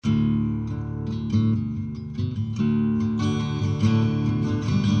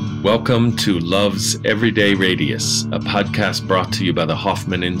Welcome to Love's Everyday Radius, a podcast brought to you by the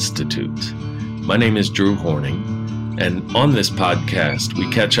Hoffman Institute. My name is Drew Horning, and on this podcast, we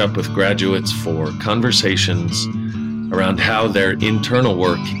catch up with graduates for conversations around how their internal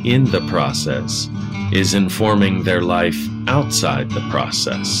work in the process is informing their life outside the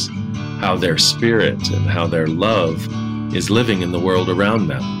process, how their spirit and how their love is living in the world around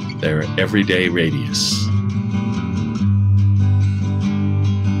them, their everyday radius.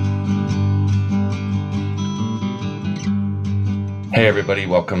 Hey everybody,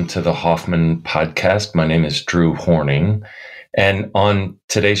 welcome to the Hoffman Podcast. My name is Drew Horning, and on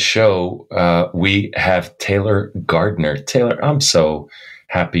today's show, we have Taylor Gardner. Taylor, I'm so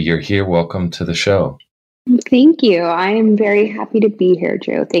happy you're here. Welcome to the show. Thank you. I am very happy to be here,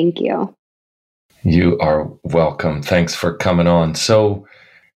 Drew. Thank you. You are welcome. Thanks for coming on. So,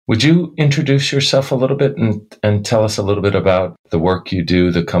 would you introduce yourself a little bit and tell us a little bit about the work you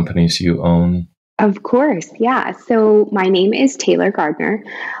do, the companies you own? Of course. Yeah. So my name is Taylor Gardner.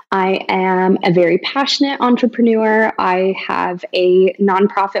 I am a very passionate entrepreneur. I have a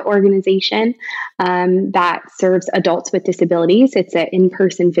nonprofit organization that serves adults with disabilities. It's an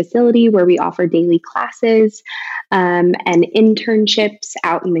in-person facility where we offer daily classes and internships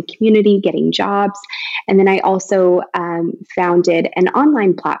out in the community, getting jobs. And then I also founded an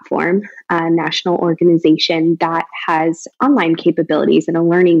online platform, a national organization that has online capabilities and a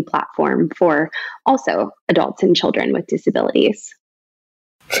learning platform for also adults and children with disabilities.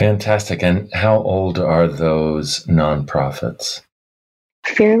 Fantastic. And how old are those nonprofits?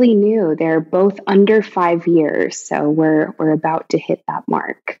 Fairly new. They're both under 5 years, so we're about to hit that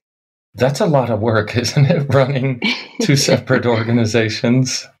mark. That's a lot of work, isn't it? Running two separate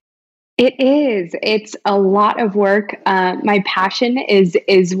organizations. It is. It's a lot of work. My passion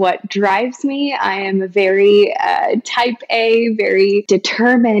is what drives me. I am a very type A, very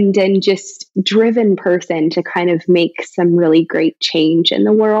determined and just driven person to kind of make some really great change in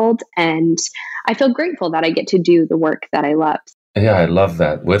the world. And I feel grateful that I get to do the work that I love. Yeah, I love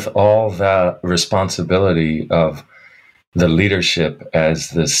that. With all the responsibility of the leadership as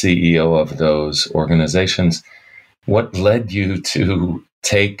the CEO of those organizations, what led you to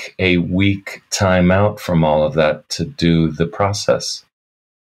take a week time out from all of that to do the process?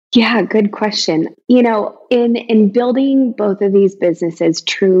 Yeah, good question. You know, in building both of these businesses,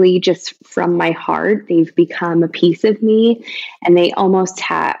 truly just from my heart, they've become a piece of me, and they almost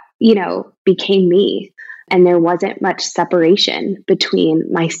became me. And there wasn't much separation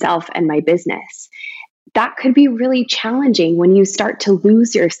between myself and my business. That could be really challenging when you start to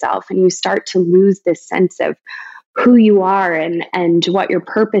lose yourself and you start to lose this sense of who you are and what your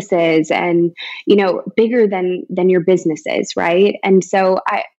purpose is, and bigger than your business is, right? And so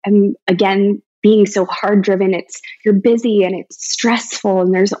I'm again being so hard driven. You're busy and it's stressful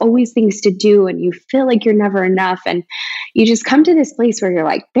and there's always things to do and you feel like you're never enough, and you just come to this place where you're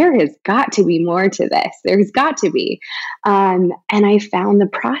like, there has got to be more to this. There's got to be, and I found the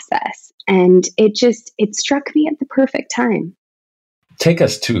process, and it struck me at the perfect time. Take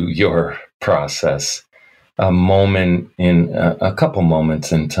us to your process. A couple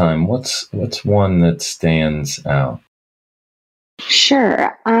moments in time. What's one that stands out?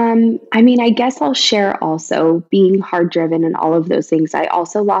 Sure. I guess I'll share also being hard driven and all of those things. I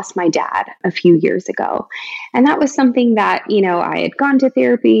also lost my dad a few years ago. And that was something that, I had gone to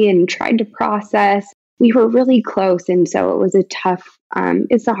therapy and tried to process. We were really close. And so it was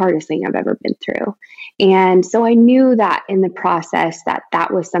it's the hardest thing I've ever been through. And so I knew that in the process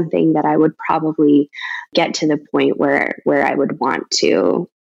that was something that I would probably get to the point where I would want to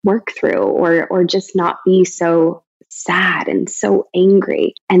work through or just not be so sad and so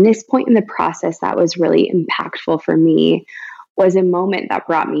angry. And this point in the process that was really impactful for me was a moment that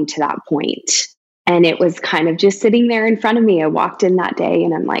brought me to that point. And it was kind of just sitting there in front of me. I walked in that day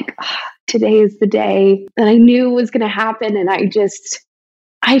and I'm like, today is the day that I knew was going to happen. And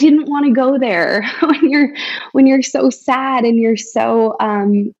I didn't want to go there when you're so sad and you're so,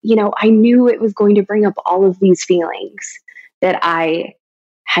 I knew it was going to bring up all of these feelings that I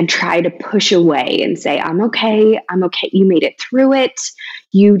had tried to push away and say, I'm okay. You made it through it.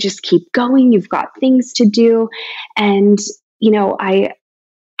 You just keep going. You've got things to do. And, I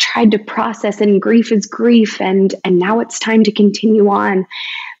tried to process, and grief is grief. And now it's time to continue on.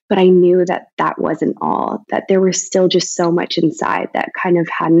 But I knew that wasn't all, that there was still just so much inside that kind of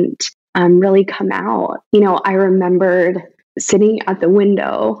hadn't really come out. I remembered sitting at the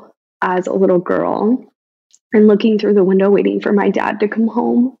window as a little girl and looking through the window, waiting for my dad to come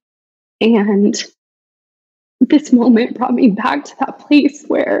home. And this moment brought me back to that place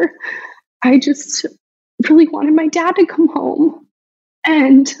where I just really wanted my dad to come home.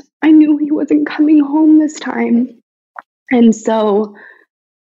 And I knew he wasn't coming home this time. And so,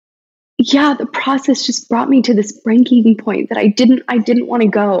 yeah, the process just brought me to this breaking point that I didn't want to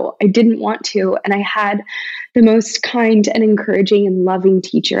go. I didn't want to. And I had the most kind and encouraging and loving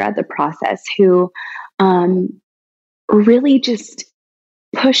teacher at the process who really just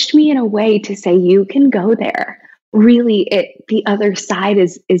pushed me in a way to say, you can go there. Really, the other side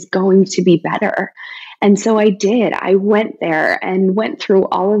is going to be better. And so I did. I went there and went through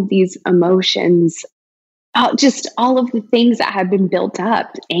all of these emotions, just all of the things that had been built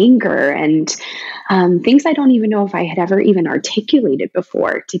up, anger and things I don't even know if I had ever even articulated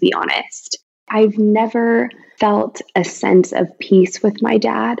before, to be honest. I've never felt a sense of peace with my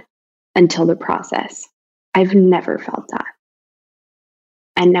dad until the process. I've never felt that.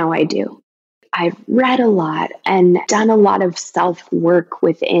 And now I do. I've read a lot and done a lot of self work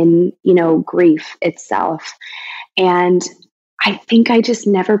within, grief itself. And I think I just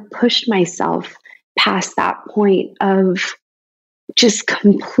never pushed myself past that point of just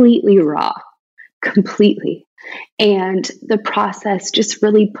completely raw, completely. And the process just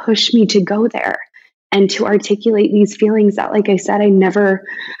really pushed me to go there and to articulate these feelings that, like I said, I never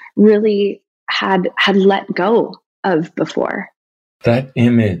really had let go of before. That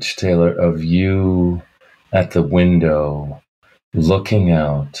image, Taylor, of you at the window, looking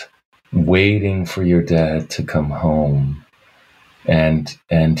out, waiting for your dad to come home, and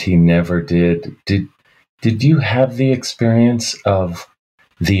he never did. Did you have the experience of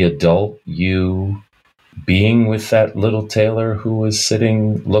the adult you being with that little Taylor who was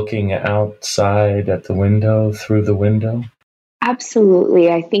sitting looking outside at the window, through the window?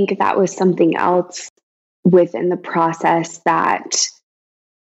 Absolutely. I think that was something else within the process that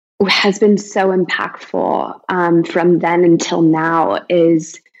has been so impactful from then until now,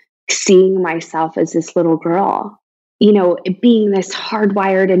 is seeing myself as this little girl, being this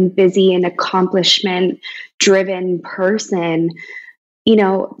hardwired and busy and accomplishment driven person,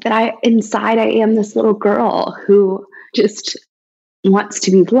 that I am this little girl who just wants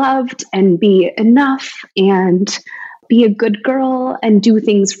to be loved and be enough and be a good girl and do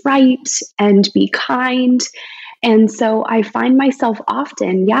things right and be kind. And so I find myself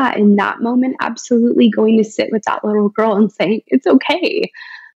often, in that moment, absolutely going to sit with that little girl and say, it's okay.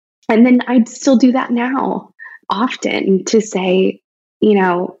 And then I'd still do that now often, to say,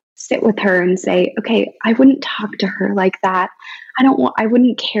 sit with her and say, okay, I wouldn't talk to her like that. I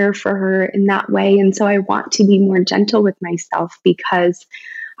wouldn't care for her in that way. And so I want to be more gentle with myself because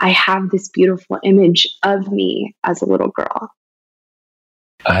I have this beautiful image of me as a little girl.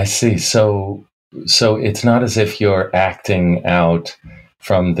 I see. So it's not as if you're acting out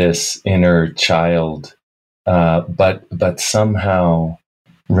from this inner child, but somehow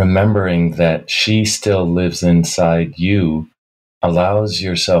remembering that she still lives inside you allows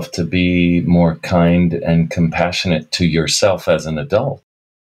yourself to be more kind and compassionate to yourself as an adult.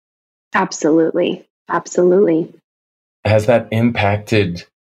 Absolutely. Absolutely. Has that impacted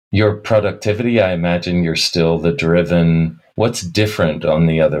your productivity? I imagine you're still the driven. What's different on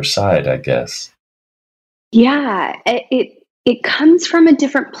the other side, I guess? Yeah, it comes from a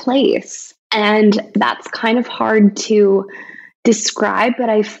different place. And that's kind of hard to describe, but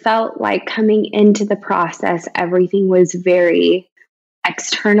I felt like coming into the process, everything was very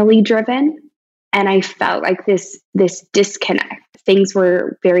externally driven. And I felt like this disconnect. Things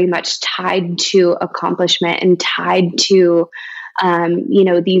were very much tied to accomplishment and tied to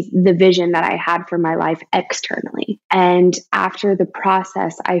the vision that I had for my life externally. And after the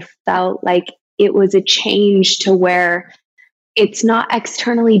process, I felt like it was a change to where it's not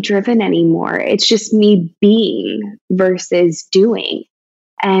externally driven anymore. It's just me being versus doing.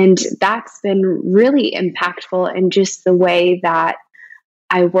 And that's been really impactful in just the way that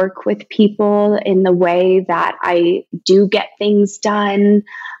I work with people, in the way that I do get things done.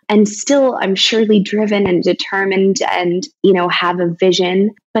 And still, I'm surely driven and determined and, have a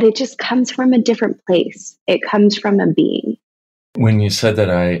vision, but it just comes from a different place. It comes from a being. When you said that,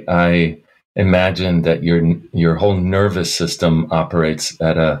 I imagine that your whole nervous system operates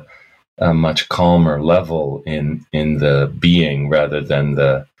at a much calmer level in the being rather than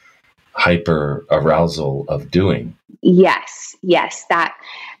the hyper arousal of doing. Yes. That,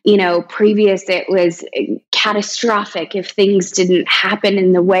 previous it was catastrophic if things didn't happen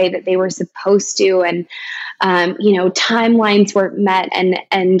in the way that they were supposed to. And, timelines weren't met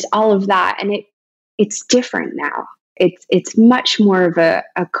and all of that. And it's different now. It's much more of a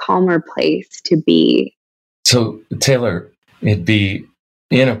calmer place to be. So, Taylor, it'd be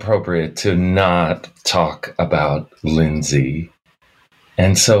inappropriate to not talk about Lindsay.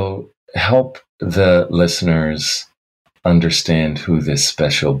 And so help the listeners understand who this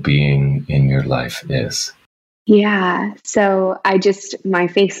special being in your life is? Yeah. So my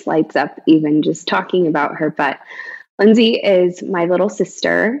face lights up even just talking about her. But Lindsay is my little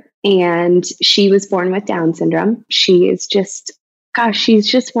sister, and she was born with Down syndrome. She is just, gosh, she's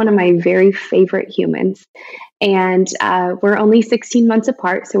just one of my very favorite humans. And we're only 16 months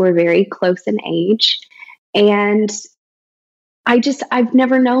apart, so we're very close in age. And I've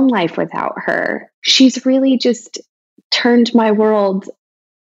never known life without her. She's really just turned my world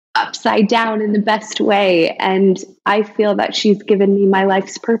upside down in the best way. And I feel that she's given me my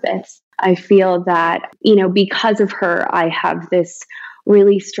life's purpose. I feel that, because of her, I have this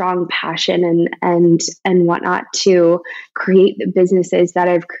really strong passion and whatnot to create the businesses that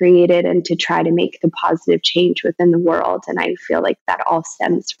I've created and to try to make the positive change within the world. And I feel like that all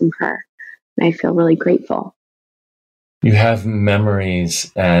stems from her. And I feel really grateful. You have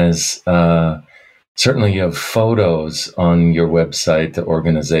memories as certainly you have photos on your website, the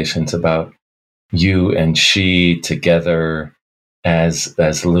organizations, about you and she together as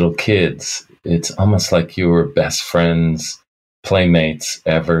little kids. It's almost like you were best friends, playmates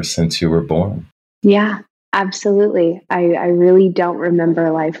ever since you were born. Yeah, absolutely. I really don't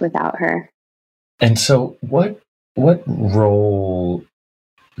remember life without her. And so what role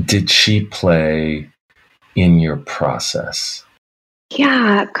did she play in your process?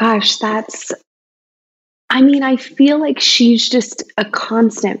 Yeah, gosh, I feel like she's just a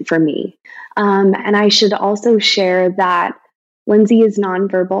constant for me. And I should also share that Lindsay is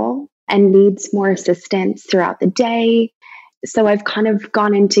nonverbal and needs more assistance throughout the day. So I've kind of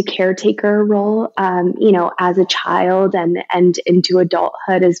gone into caretaker role, as a child and into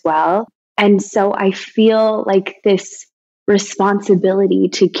adulthood as well. And so I feel like this responsibility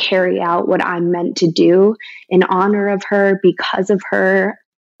to carry out what I'm meant to do in honor of her, because of her.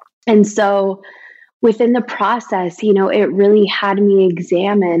 And so within the process, it really had me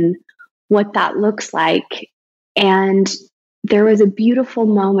examine what that looks like. And there was a beautiful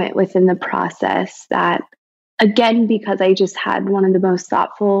moment within the process that, again, because I just had one of the most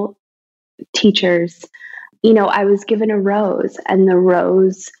thoughtful teachers, I was given a rose, and the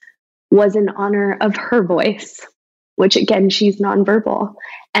rose was in honor of her voice, which, again, she's nonverbal.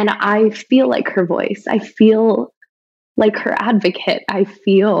 And I feel like her voice. I feel like her advocate. I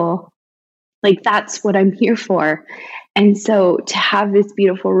feel like that's what I'm here for. And so to have this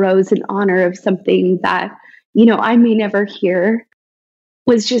beautiful rose in honor of something that, I may never hear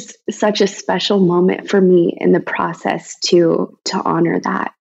was just such a special moment for me in the process to honor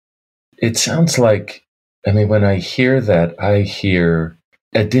that. It sounds like, when I hear that, I hear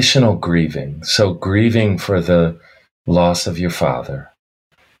additional grieving. So grieving for the loss of your father,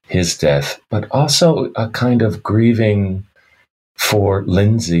 his death, but also a kind of grieving for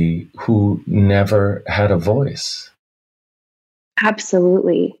Lindsay, who never had a voice.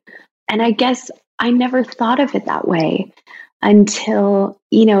 Absolutely. And I guess I never thought of it that way until,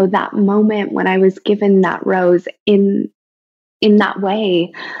 that moment when I was given that rose in that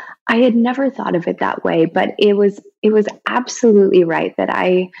way. I had never thought of it that way, but it was absolutely right that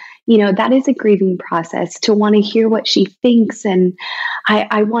that is a grieving process, to want to hear what she thinks. And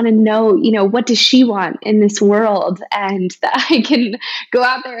I want to know, what does she want in this world, and that I can go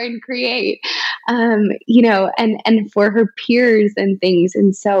out there and create, and for her peers and things.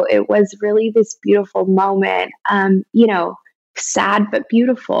 And so it was really this beautiful moment, sad but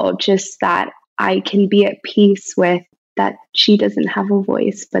beautiful, just that I can be at peace with that she doesn't have a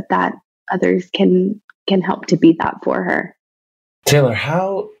voice, but that others can help to be that for her. Taylor,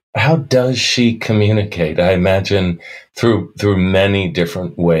 how does she communicate? I imagine through many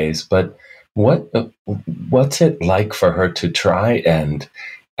different ways, but what's it like for her to try and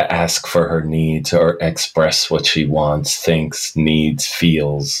ask for her needs or express what she wants, thinks, needs,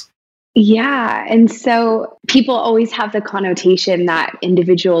 feels? Yeah. And so people always have the connotation that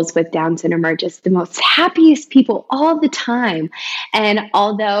individuals with Down syndrome are just the most happiest people all the time. And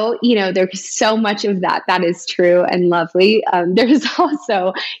although, there's so much of that is true and lovely, there's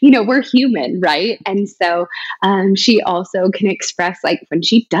also, we're human, right? And so she also can express, like, when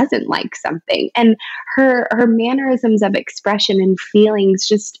she doesn't like something. And her mannerisms of expression and feelings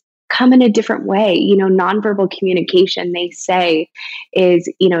just come in a different way. Nonverbal communication, they say,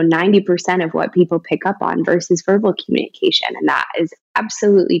 is 90% of what people pick up on versus verbal communication, and that is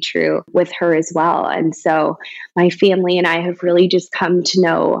absolutely true with her as well. And so my family and I have really just come to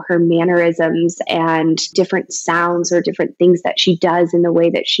know her mannerisms and different sounds or different things that she does in the way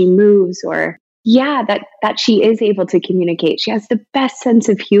that she moves, or that she is able to communicate. She has the best sense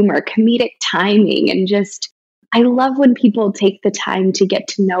of humor, comedic timing, and just, I love when people take the time to get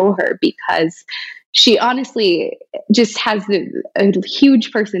to know her, because she honestly just has a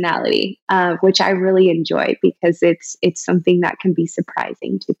huge personality, which I really enjoy because it's something that can be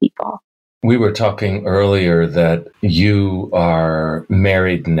surprising to people. We were talking earlier that you are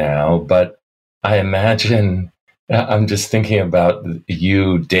married now, but I imagine, I'm just thinking about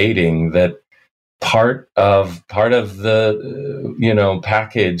you dating, that part of the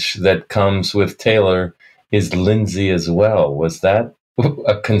package that comes with Taylor is Lindsay as well. Was that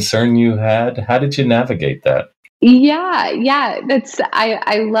a concern you had? How did you navigate that? Yeah.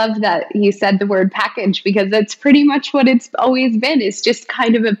 I love that you said the word package because that's pretty much what it's always been. It's just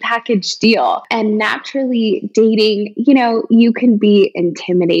kind of a package deal. And naturally dating, you can be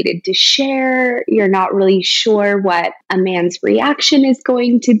intimidated to share. You're not really sure what a man's reaction is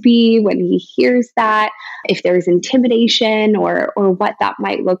going to be when he hears that, if there's intimidation or what that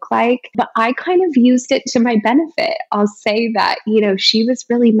might look like. But I kind of used it to my benefit. I'll say that, she was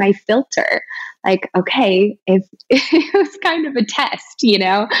really my filter. Like, okay, if it was kind of a test,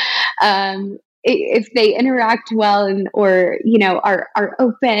 if they interact well and or are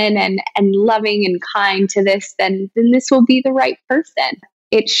open and loving and kind to this, then this will be the right person.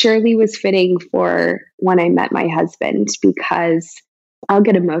 It surely was fitting for when I met my husband because I'll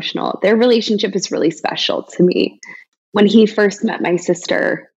get emotional. Their relationship is really special to me. When he first met my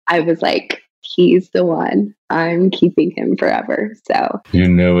sister, I was like, he's the one. I'm keeping him forever. So you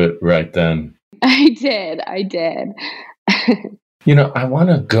knew it right then. I did. I want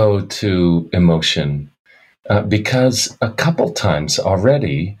to go to emotion because a couple times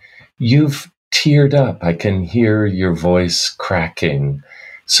already you've teared up. I can hear your voice cracking.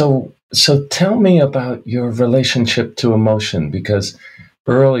 So tell me about your relationship to emotion, because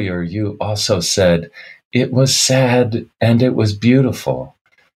earlier you also said it was sad and it was beautiful.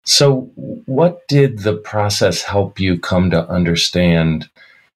 So what did the process help you come to understand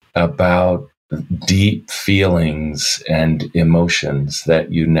about deep feelings and emotions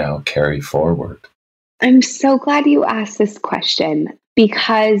that you now carry forward? I'm so glad you asked this question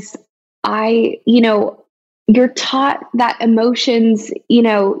because you're taught that emotions,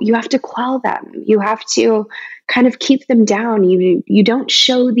 you have to quell them. You have to kind of keep them down. You don't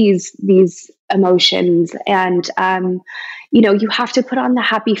show these emotions, and you have to put on the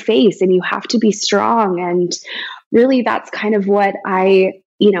happy face, and you have to be strong. And really, that's kind of what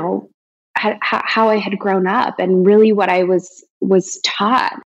how I had grown up, and really what I was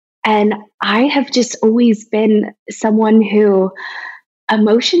taught. And I have just always been someone who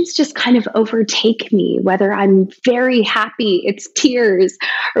emotions just kind of overtake me, whether I'm very happy, it's tears,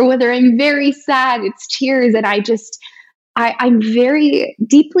 or whether I'm very sad, it's tears. And I'm very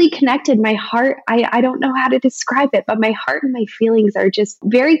deeply connected. My heart, I don't know how to describe it, but my heart and my feelings are just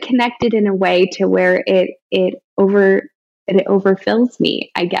very connected in a way to where it overfills me,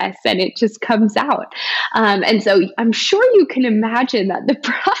 I guess, and it just comes out. And so I'm sure you can imagine that the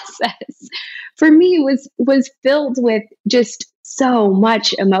process for me was filled with just so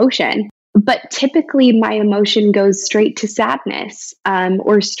much emotion. But typically, my emotion goes straight to sadness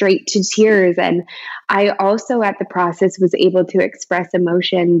or straight to tears. And I also, at the process, was able to express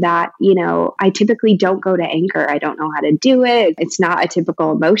emotion that, I typically don't go to anger. I don't know how to do it. It's not a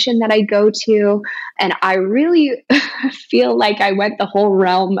typical emotion that I go to. And I really feel like I went the whole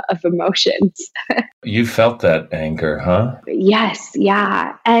realm of emotions. You felt that anger, huh? Yes.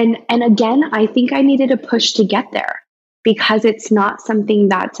 Yeah. And again, I think I needed a push to get there, because it's not something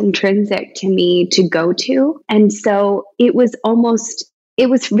that's intrinsic to me to go to. And so it was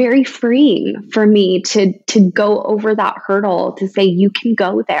very freeing for me to go over that hurdle, to say, you can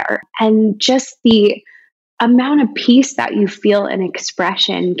go there. And just the amount of peace that you feel in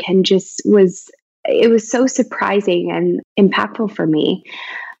expression it was so surprising and impactful for me.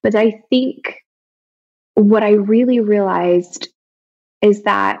 But I think what I really realized is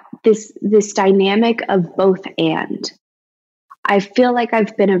that this dynamic of both and. I feel like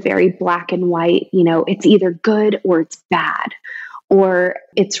I've been a very black and white, it's either good or it's bad, or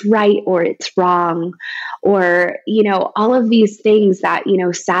it's right or it's wrong, or, all of these things that,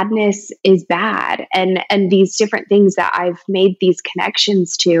 sadness is bad, and these different things that I've made these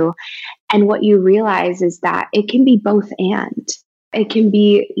connections to. And what you realize is that it can be both and. It can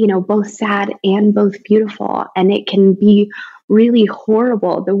be, both sad and both beautiful. And it can be really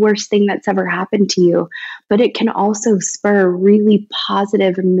horrible, the worst thing that's ever happened to you. But it can also spur really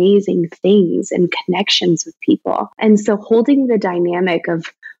positive, amazing things and connections with people. And so holding the dynamic of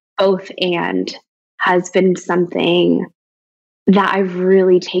both and has been something that I've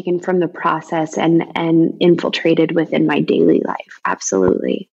really taken from the process and infiltrated within my daily life.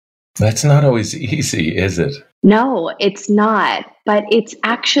 Absolutely. That's not always easy, is it? No, it's not. But it's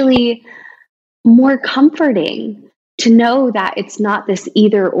actually more comforting to know that it's not this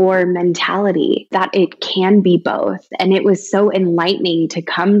either or mentality, that it can be both. And it was so enlightening to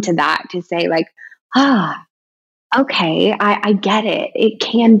come to that, to say, like, ah, okay, I get it. It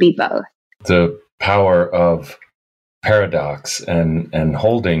can be both. The power of paradox and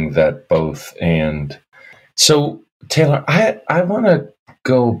holding that both. And so, Taylor, I want to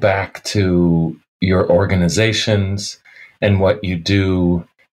go back to your organizations and what you do,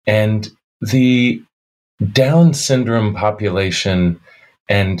 and the Down syndrome population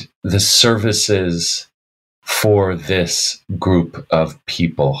and the services for this group of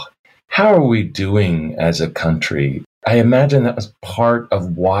people. How are we doing as a country? I imagine that was part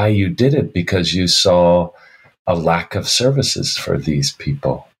of why you did it, because you saw a lack of services for these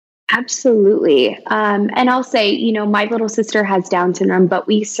people. Absolutely. And I'll say, my little sister has Down syndrome, but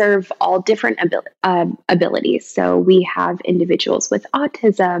we serve all different abilities. So we have individuals with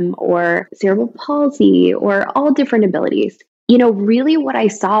autism or cerebral palsy or all different abilities. Really what I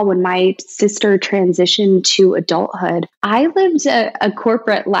saw when my sister transitioned to adulthood, I lived a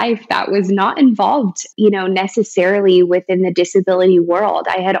corporate life that was not involved, necessarily within the disability world.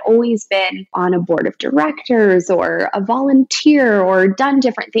 I had always been on a board of directors or a volunteer or done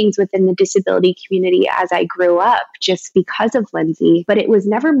different things within the disability community as I grew up, just because of Lindsay, but it was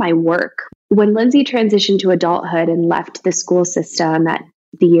never my work. When Lindsay transitioned to adulthood and left the school system at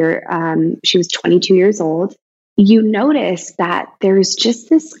the year she was 22 years old, you notice that there's just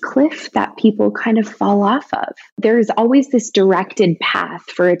this cliff that people kind of fall off of. There's always this directed path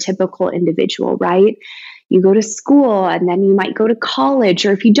for a typical individual, right? You go to school and then you might go to college,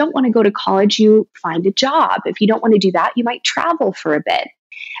 or if you don't want to go to college, you find a job. If you don't want to do that, you might travel for a bit.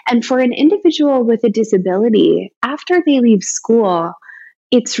 And for an individual with a disability, after they leave school,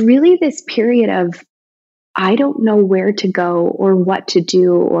 it's really this period of, I don't know where to go or what to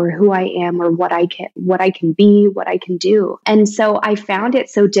do or who I am or what I can be, what I can do. And so I found it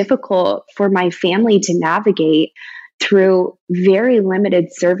so difficult for my family to navigate through very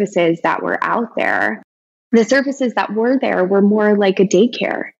limited services that were out there. The services that were there were more like a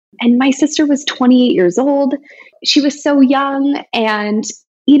daycare. And my sister was 28 years old. She was so young. And,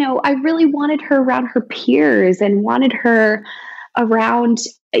 I really wanted her around her peers and wanted her around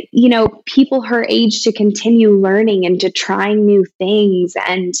people her age to continue learning and to trying new things,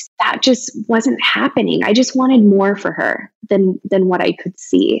 and that just wasn't happening. I just wanted more for her than what I could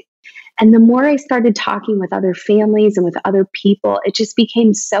see. And the more I started talking with other families and with other people, it just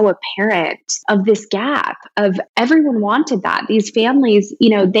became so apparent of this gap of everyone wanted that. These families,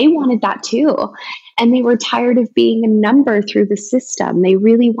 they wanted that too. And they were tired of being a number through the system. They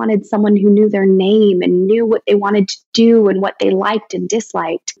really wanted someone who knew their name and knew what they wanted to do and what they liked and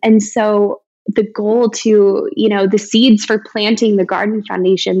disliked. And so the goal to, the seeds for planting the Gardner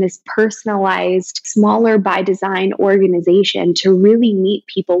Foundation, this personalized, smaller by design organization to really meet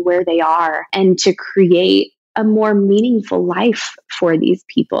people where they are and to create a more meaningful life for these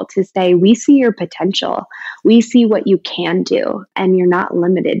people, to say, we see your potential, we see what you can do, and you're not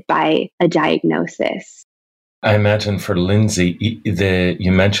limited by a diagnosis. I imagine for Lindsay,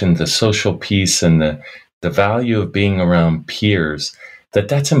 you mentioned the social piece and the value of being around peers,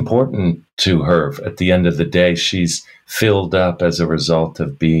 that's important to her. At the end of the day, she's filled up as a result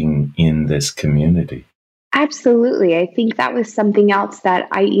of being in this community. Absolutely. I think that was something else that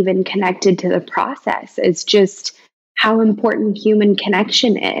I even connected to the process, is just how important human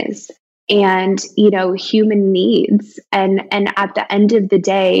connection is and, human needs. And at the end of the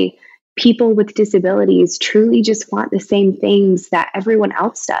day, people with disabilities truly just want the same things that everyone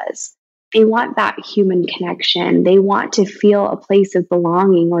else does. They want that human connection. They want to feel a place of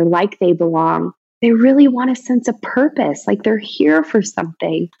belonging or like they belong. They really want a sense of purpose, like they're here for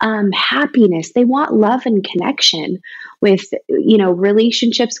something. Happiness. They want love and connection with,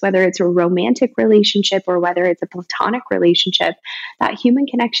 relationships, whether it's a romantic relationship or whether it's a platonic relationship. That human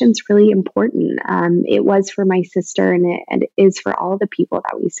connection is really important. It was for my sister, and it is for all the people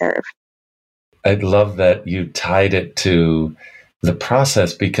that we serve. I love that you tied it to the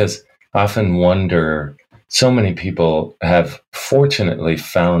process, because I often wonder, so many people have fortunately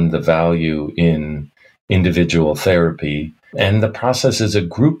found the value in individual therapy, and the process is a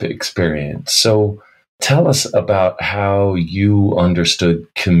group experience. So tell us about how you understood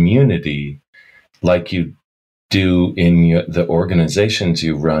community, like you do in the organizations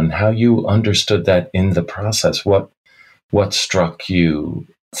you run, how you understood that in the process. What struck you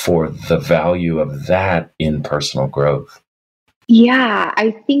for the value of that in personal growth? Yeah,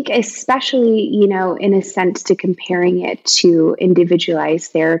 I think especially, in a sense, to comparing it to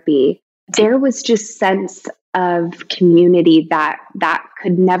individualized therapy, there was just sense of community that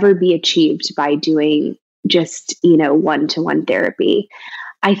could never be achieved by doing just, one-to-one therapy.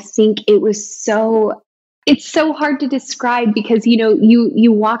 I think it's so hard to describe because,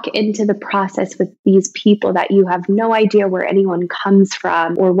 you walk into the process with these people that you have no idea where anyone comes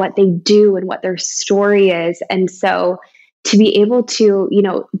from or what they do and what their story is. And so to be able to,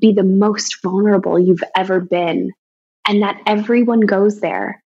 be the most vulnerable you've ever been, and that everyone goes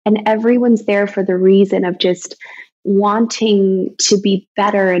there and everyone's there for the reason of just wanting to be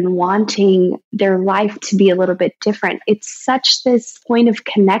better and wanting their life to be a little bit different. It's such this point of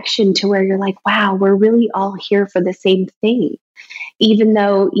connection to where you're like, wow, we're really all here for the same thing. Even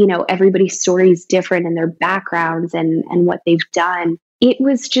though, everybody's story is different and their backgrounds and what they've done. It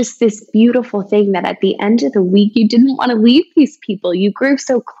was just this beautiful thing that at the end of the week, you didn't want to leave these people. You grew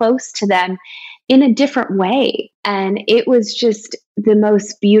so close to them in a different way. And it was just the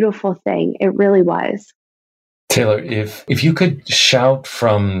most beautiful thing. It really was. Taylor, if you could shout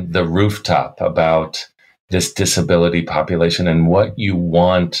from the rooftop about this disability population and what you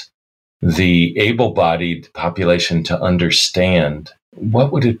want the able-bodied population to understand,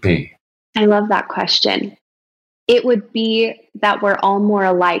 what would it be? I love that question. It would be that we're all more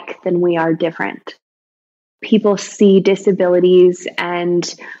alike than we are different. People see disabilities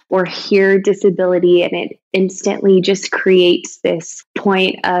or hear disability, and it instantly just creates this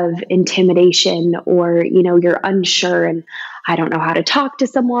point of intimidation, or, you're unsure and I don't know how to talk to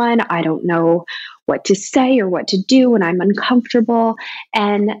someone. I don't know what to say or what to do, and I'm uncomfortable.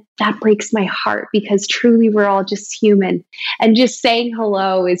 And that breaks my heart because truly we're all just human. And just saying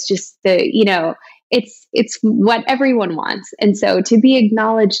hello is just it's what everyone wants. And so to be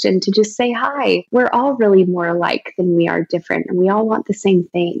acknowledged and to just say hi, we're all really more alike than we are different. And we all want the same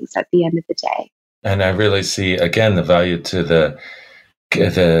things at the end of the day. And I really see, again, the value to the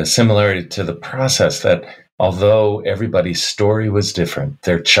similarity to the process that although everybody's story was different,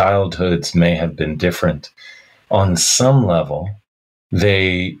 their childhoods may have been different, on some level,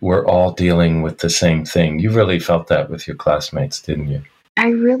 they were all dealing with the same thing. You really felt that with your classmates, didn't you? I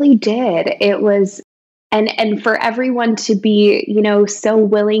really did. It was, and for everyone to be, so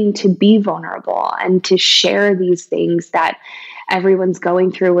willing to be vulnerable and to share these things that everyone's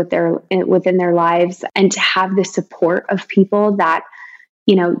going through within their lives, and to have the support of people that,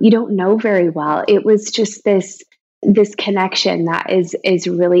 you don't know very well. It was just this connection that is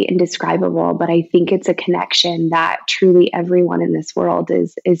really indescribable. But I think it's a connection that truly everyone in this world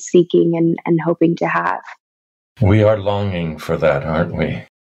is seeking and hoping to have. We are longing for that, aren't we?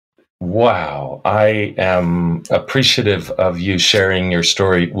 Wow. I am appreciative of you sharing your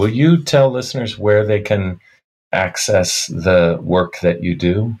story. Will you tell listeners where they can access the work that you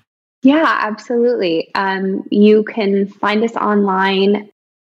do? Yeah, absolutely. You can find us online.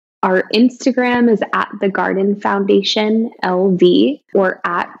 Our Instagram is at the Garden Foundation LV, or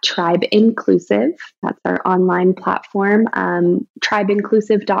at Tribe Inclusive. That's our online platform.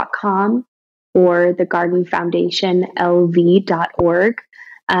 TribeInclusive.com or thegardenfoundationlv.org.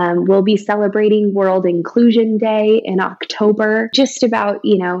 We'll be celebrating World Inclusion Day in October, just about,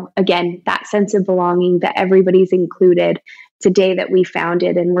 again, that sense of belonging, that everybody's included. It's a day that we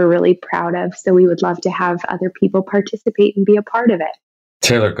founded and we're really proud of. So we would love to have other people participate and be a part of it.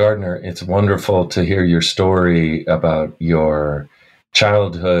 Taylor Gardner, it's wonderful to hear your story about your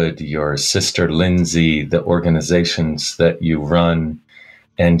childhood, your sister Lindsay, the organizations that you run,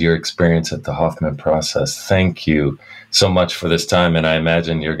 and your experience at the Hoffman process. Thank you so much for this time. And I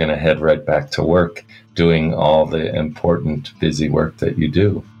imagine you're going to head right back to work doing all the important, busy work that you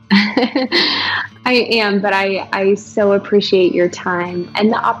do. I am, but I so appreciate your time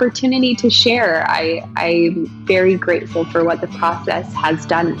and the opportunity to share. I'm very grateful for what the process has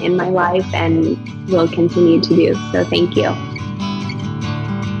done in my life and will continue to do. So thank you.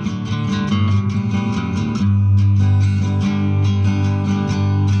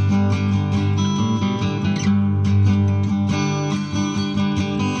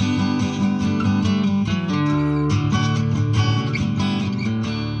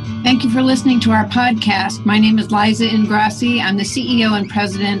 Thank you for listening to our podcast. My name is Liza Ingrassi. I'm the CEO and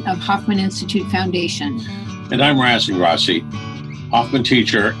president of Hoffman Institute Foundation. And I'm Raz Ingrassi, Hoffman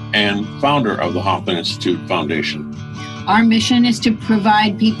teacher and founder of the Hoffman Institute Foundation. Our mission is to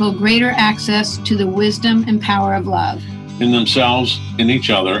provide people greater access to the wisdom and power of love. In themselves, in each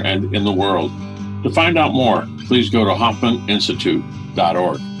other, and in the world. To find out more, please go to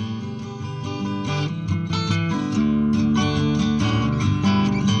hoffmaninstitute.org.